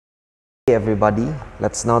Hey everybody,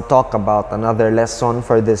 let's now talk about another lesson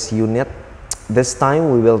for this unit. This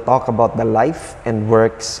time we will talk about the life and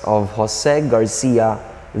works of Jose Garcia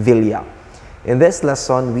Villa. In this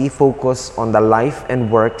lesson, we focus on the life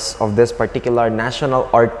and works of this particular National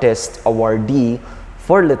Artist Awardee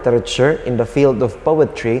for literature in the field of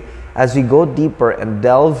poetry as we go deeper and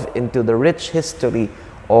delve into the rich history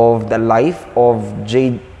of the life of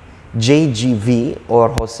JGV or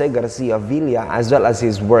Jose Garcia Villa as well as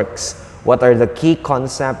his works. What are the key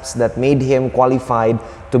concepts that made him qualified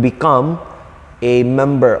to become a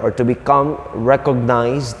member or to become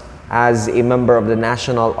recognized as a member of the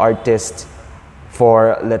National Artist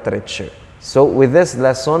for Literature? So with this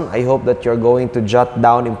lesson, I hope that you're going to jot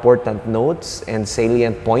down important notes and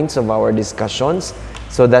salient points of our discussions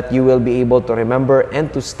so that you will be able to remember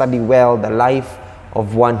and to study well the life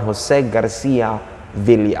of one Jose Garcia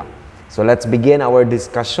Villa. So let's begin our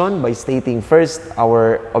discussion by stating first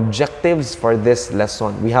our objectives for this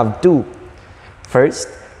lesson. We have two. First,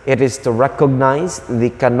 it is to recognize the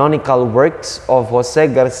canonical works of Jose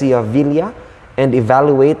Garcia Villa and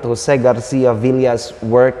evaluate Jose Garcia Villa's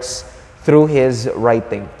works through his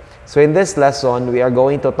writing. So in this lesson, we are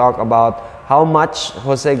going to talk about how much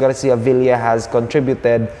Jose Garcia Villa has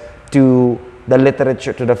contributed to the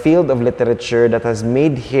literature, to the field of literature that has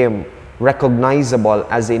made him recognizable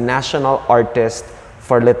as a national artist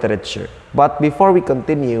for literature. But before we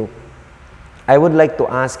continue, I would like to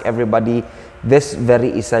ask everybody this very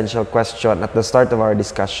essential question at the start of our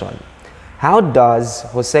discussion. How does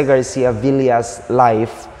Jose Garcia Villa's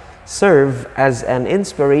life serve as an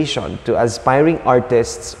inspiration to aspiring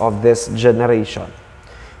artists of this generation?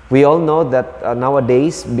 We all know that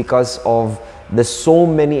nowadays, because of the so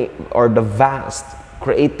many or the vast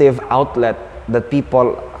creative outlet that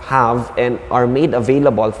people have and are made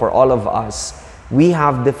available for all of us, we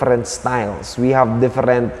have different styles, we have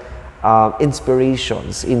different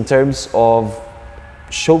inspirations in terms of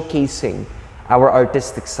showcasing our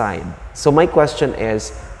artistic side. So my question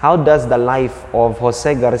is, how does the life of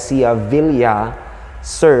Jose Garcia Villa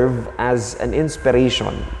serve as an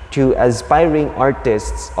inspiration to aspiring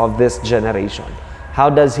artists of this generation? How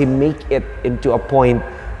does he make it into a point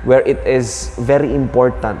where it is very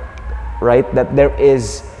important, right, that there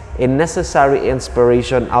is a necessary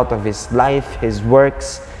inspiration out of his life, his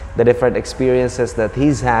works, the different experiences that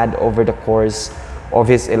he's had over the course of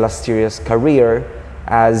his illustrious career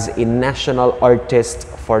as a National Artist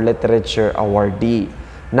for Literature awardee?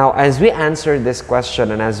 Now, as we answer this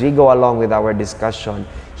question and as we go along with our discussion,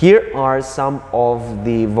 here are some of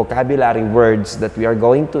the vocabulary words that we are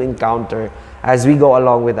going to encounter as we go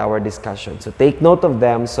along with our discussion. So take note of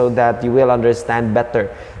them so that you will understand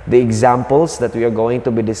better the examples that we are going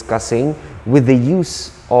to be discussing with the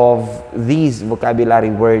use of these vocabulary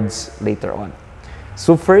words later on.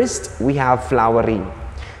 So first, we have flowering.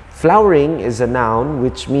 Flowering is a noun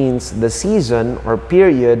which means the season or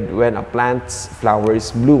period when a plant's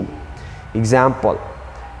flowers bloom. Example,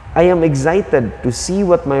 I am excited to see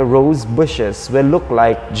what my rose bushes will look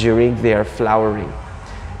like during their flowering.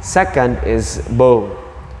 Second is bow.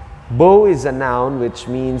 Bow is a noun which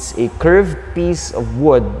means a curved piece of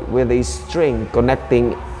wood with a string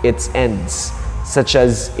connecting its ends, such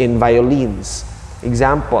as in violins.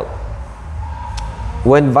 Example,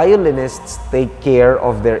 when violinists take care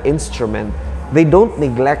of their instrument, they don't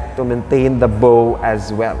neglect to maintain the bow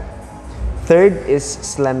as well. Third is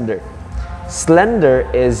slender. Slender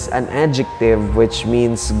is an adjective which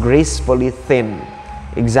means gracefully thin.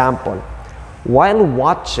 Example, while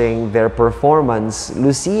watching their performance,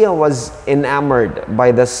 Lucia was enamored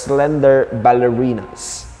by the slender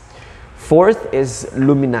ballerinas. Fourth is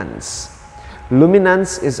luminance.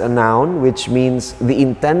 Luminance is a noun which means the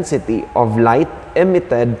intensity of light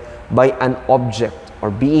emitted by an object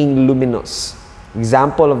or being luminous.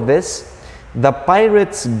 Example of this, the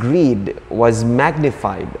pirate's greed was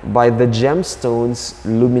magnified by the gemstone's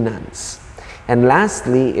luminance. And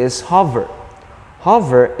lastly is hover.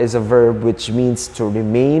 Hover is a verb which means to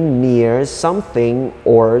remain near something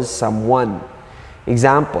or someone.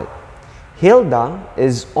 Example, Hilda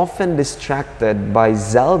is often distracted by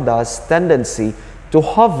Zelda's tendency to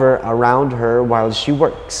hover around her while she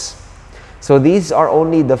works. So these are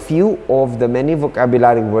only the few of the many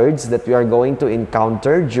vocabulary words that we are going to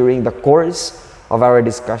encounter during the course of our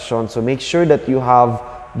discussion. So make sure that you have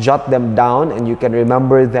jot them down and you can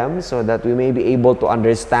remember them so that we may be able to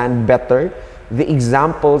understand better the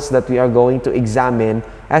examples that we are going to examine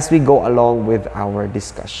as we go along with our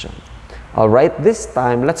discussion. All right, this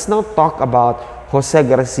time, let's now talk about Jose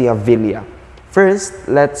Garcia Villa. First,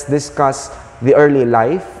 let's discuss the early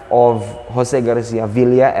life of Jose Garcia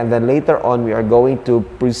Villa, and then later on we are going to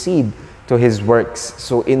proceed to his works.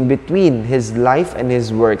 So in between his life and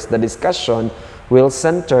his works, the discussion will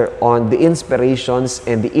center on the inspirations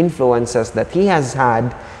and the influences that he has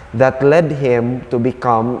had that led him to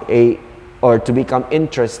become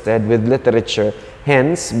interested with literature,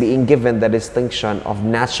 hence being given the distinction of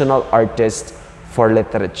National Artist for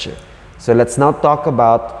Literature. So let's now talk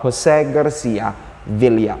about Jose Garcia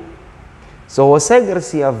Villa. So Jose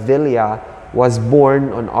Garcia Villa was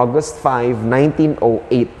born on August 5,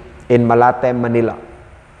 1908 in Malate, Manila.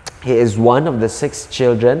 He is one of the 6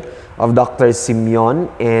 children of Dr. Simeon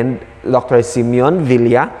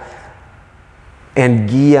Villa and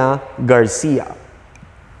Gia Garcia.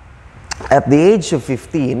 At the age of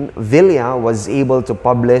 15, Villa was able to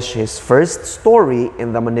publish his first story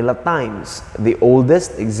in the Manila Times, the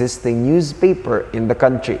oldest existing newspaper in the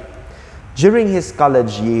country. During his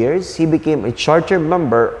college years, he became a charter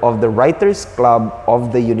member of the Writers' Club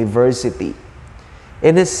of the university.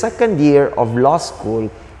 In his second year of law school,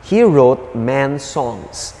 he wrote Man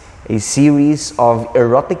Songs, a series of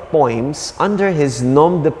erotic poems under his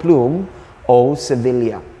nom de plume, O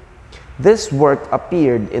Sevilla. This work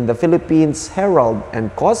appeared in the Philippines Herald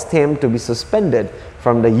and caused him to be suspended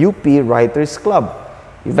from the UP Writers Club.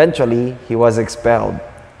 Eventually, he was expelled.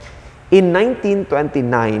 In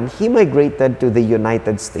 1929, he migrated to the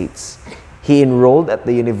United States. He enrolled at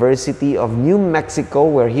the University of New Mexico,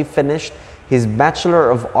 where he finished his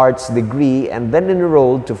Bachelor of Arts degree and then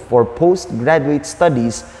enrolled for postgraduate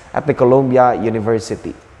studies at the Columbia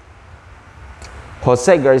University.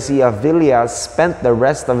 Jose Garcia Villa spent the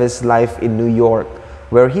rest of his life in New York,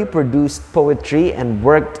 where he produced poetry and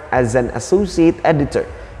worked as an associate editor,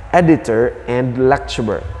 and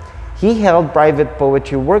lecturer. He held private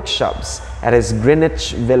poetry workshops at his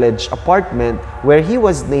Greenwich Village apartment, where he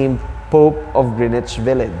was named Pope of Greenwich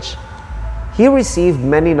Village. He received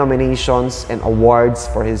many nominations and awards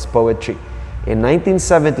for his poetry. In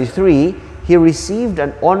 1973, he received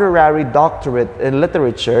an honorary doctorate in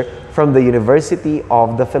literature from the University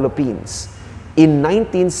of the Philippines. In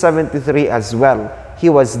 1973 as well, he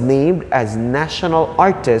was named as National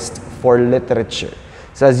Artist for Literature.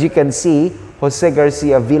 So as you can see, Jose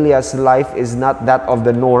Garcia Villa's life is not that of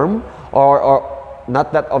the norm or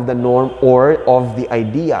of the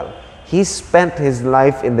ideal. He spent his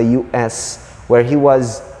life in the US, where he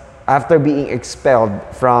was, after being expelled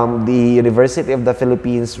from the University of the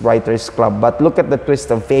Philippines Writers Club. But look at the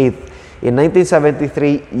twist of fate. In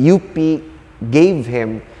 1973, UP gave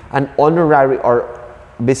him an honorary, or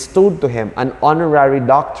bestowed to him an honorary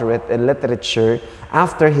doctorate in literature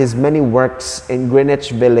after his many works in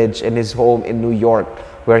Greenwich Village and his home in New York,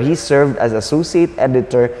 where he served as associate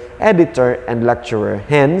editor, and lecturer,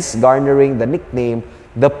 hence garnering the nickname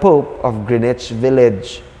the Pope of Greenwich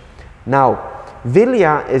Village. Now,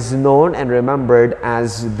 Villa is known and remembered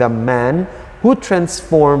as the man who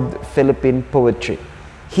transformed Philippine poetry.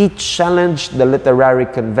 He challenged the literary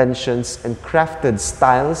conventions and crafted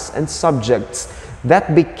styles and subjects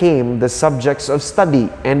that became the subjects of study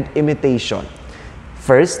and imitation.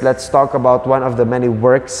 First, let's talk about one of the many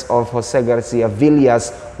works of Jose Garcia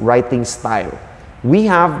Villa's writing style. We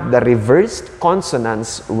have the reversed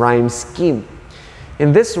consonants rhyme scheme.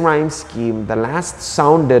 In this rhyme scheme, the last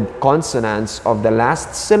sounded consonants of the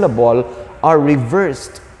last syllable are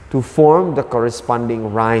reversed to form the corresponding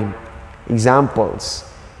rhyme. Examples: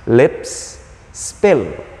 lips, spill,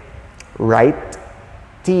 right,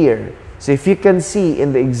 tear. So if you can see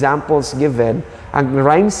in the examples given, ang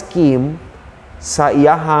rhyme scheme sa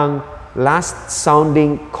iyahang last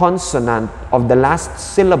sounding consonant of the last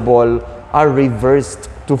syllable are reversed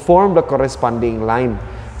to form the corresponding rhyme.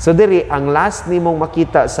 So diri, ang last nimong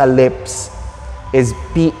makita sa lips is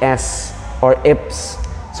PS or ips.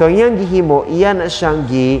 So iyang gihimo, iyan na siyang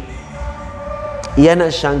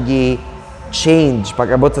change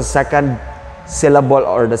pag-abot sa second syllable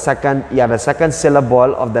or the second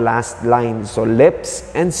syllable of the last line. So lips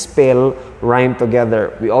and spill rhyme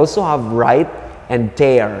together. We also have right and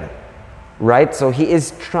tear. Right? So he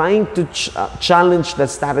is trying to challenge the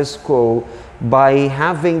status quo by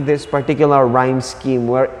having this particular rhyme scheme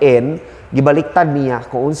wherein gibaliktad niya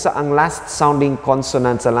kung unsa ang last sounding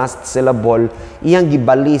consonant sa last syllable, iyang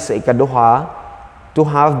gibali sa ikaduha to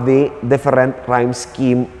have the different rhyme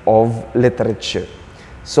scheme of literature.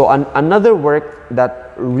 So another work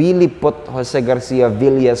that really put Jose Garcia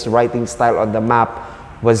Villa's writing style on the map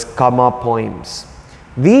was comma poems.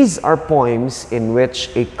 These are poems in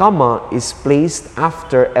which a comma is placed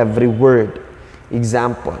after every word.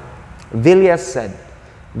 Example: Villa said,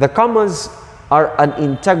 "The commas are an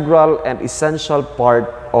integral and essential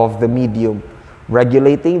part of the medium,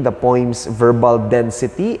 regulating the poem's verbal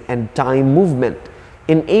density and time movement.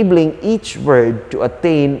 enabling each word to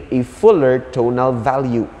attain a fuller tonal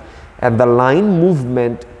value and the line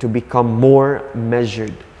movement to become more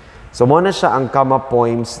measured. So muna siya ang comma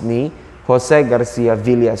poems ni Jose Garcia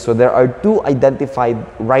Villa. So there are two identified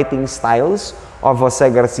writing styles of Jose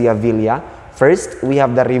Garcia Villa. First, we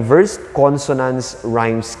have the reversed consonance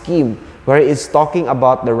rhyme scheme, where he is talking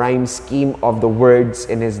about the rhyme scheme of the words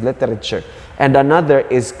in his literature. And another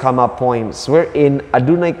is comma poems, wherein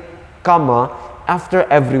adunay comma after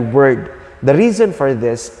every word. The reason for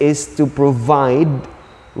this is to provide,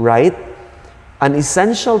 right, an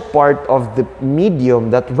essential part of the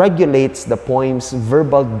medium that regulates the poem's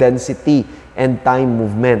verbal density and time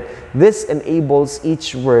movement. This enables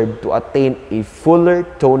each word to attain a fuller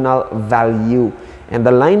tonal value and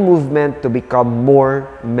the line movement to become more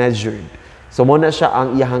measured. So muna siya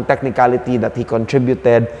ang iyahang technicality that he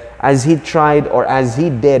contributed as he tried or as he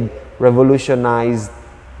did revolutionize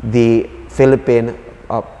the Philippine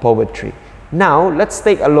poetry. Now, let's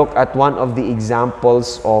take a look at one of the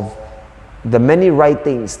examples of the many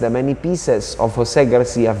writings, the many pieces of Jose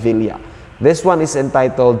Garcia Villa. This one is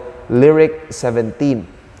entitled Lyric 17.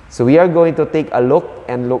 So we are going to take a look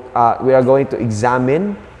and we are going to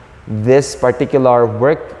examine this particular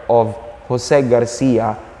work of Jose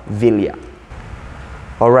Garcia Villa.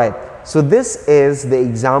 All right, so this is the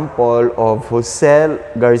example of Jose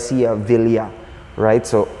Garcia Villa, right?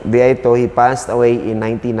 So dito, he passed away in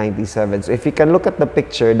 1997. So if you can look at the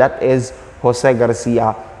picture, that is Jose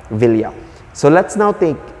Garcia Villa. So let's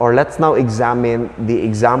now examine the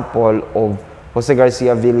example of Jose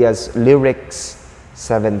Garcia Villa's Lyrics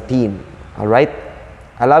 17. All right?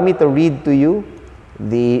 Allow me to read to you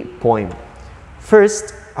the poem.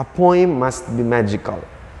 First, a poem must be magical,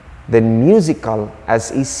 then musical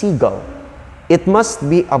as a seagull. It must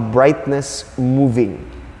be a brightness moving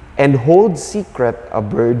and hold secret a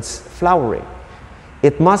bird's flowering.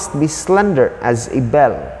 It must be slender as a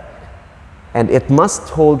bell, and it must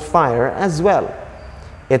hold fire as well.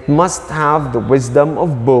 It must have the wisdom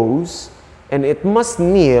of bows, and it must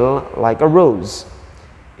kneel like a rose.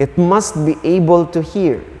 It must be able to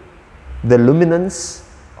hear the luminance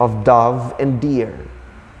of dove and deer.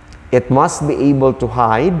 It must be able to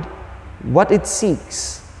hide what it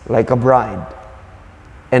seeks like a bride.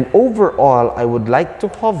 And over all, I would like to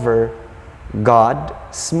hover God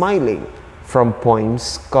smiling from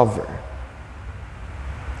poem's cover.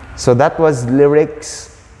 So that was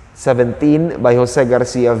Lyrics 17 by Jose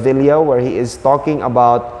Garcia Villa, where he is talking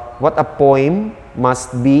about what a poem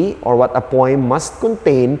must be or what a poem must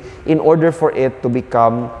contain in order for it to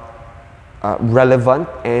become relevant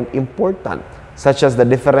and important, such as the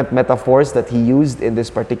different metaphors that he used in this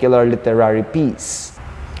particular literary piece.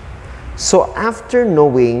 So after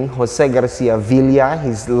knowing Jose Garcia Villa,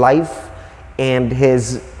 his life and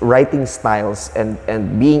his writing styles,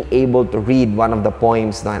 and being able to read one of the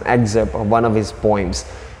poems, an excerpt of one of his poems,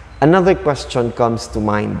 another question comes to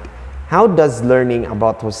mind. How does learning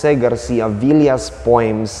about Jose Garcia Villa's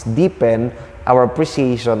poems deepen our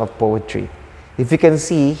appreciation of poetry? If you can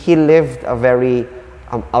see, he lived a very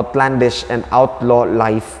outlandish and outlaw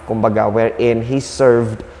life, kumbaga, wherein he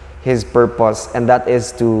served his purpose, and that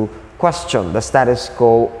is to question the status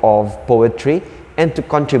quo of poetry and to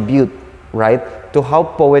contribute, right, to how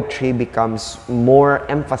poetry becomes more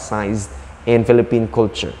emphasized in Philippine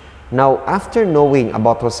culture. Now, after knowing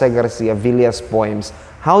about Jose Garcia Villa's poems,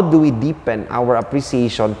 how do we deepen our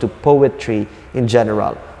appreciation to poetry in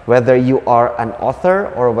general? Whether you are an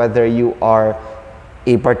author or whether you are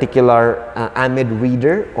a particular avid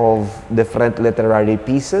reader of different literary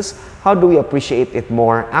pieces, how do we appreciate it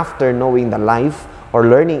more after knowing the life or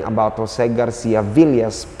learning about Jose Garcia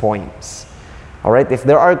Villa's poems? All right, if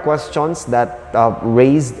there are questions that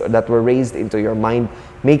were raised into your mind,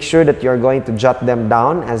 make sure that you're going to jot them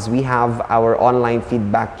down as we have our online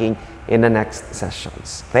feedbacking in the next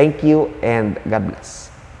sessions. Thank you and God bless.